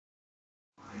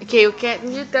Okay,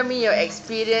 can you tell me your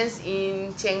experience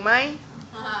in Chiang Mai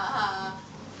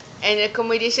and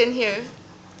accommodation here?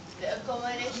 The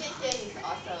accommodation here is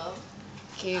awesome.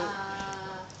 Okay.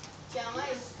 Chiang Mai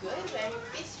is good, very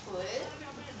peaceful.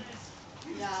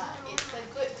 Yeah, it's a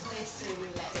good place to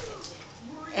relax actually.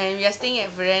 And we are staying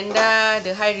at Veranda,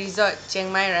 the high resort,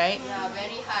 Chiang Mai, right? Yeah,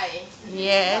 very high.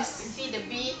 Yes. You see the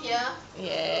bee here?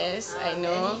 Yes, I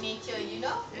know. Very nature, you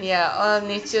know? Yeah, all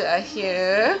nature are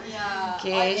here. Yeah.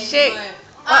 Okay, all shake.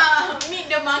 animal. Meet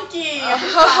the monkey.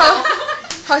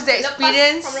 How's the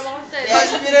experience? From the mountain. The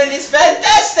experience is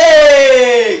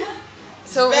fantastic!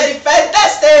 So Very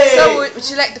fantastic! So would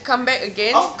you like to come back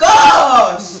again? Of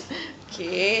course!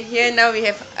 Okay, here now we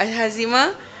have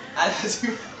Hazima.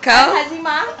 Kau?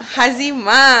 Hazima.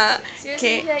 Hazima.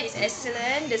 Seriously, here is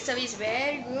excellent. The service is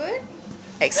very good.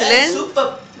 Excellent. Very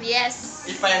superb. Yes.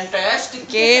 It's fantastic.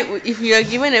 Okay, if you are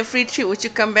given a free trip, would you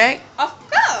come back? Of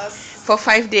course. For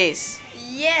 5 days.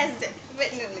 Yes,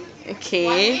 definitely. Okay.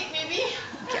 1 week maybe?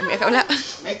 Okay, ambil akak pula.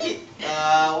 Make it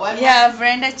 1 Yeah,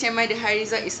 Veranda Chiang Mai, the high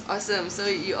resort is awesome. So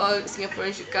you all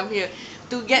Singaporeans should come here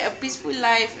to get a peaceful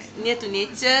life near to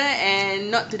nature and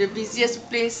not to the busiest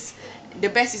place. The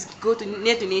best is go to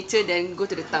near to nature than go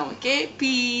to the town. Okay,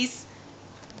 peace.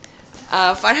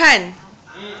 Farhan,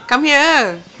 come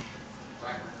here.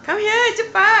 Come here,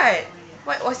 cepat.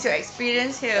 What was your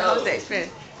experience here? How's the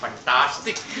experience?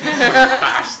 Fantastic.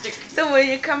 Fantastic. So will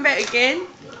you come back again?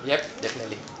 Yep,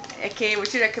 definitely. Okay, would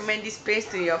you recommend this place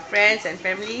to your friends and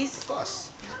families? Of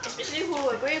course. Especially who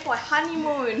are going for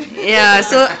honeymoon. Yeah,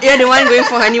 so you're the one going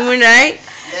for honeymoon, right?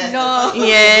 Yes. No.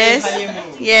 Yes.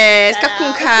 Honeymoon. Yes.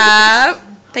 Kapung kap.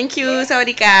 Thank you.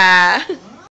 Sawadika.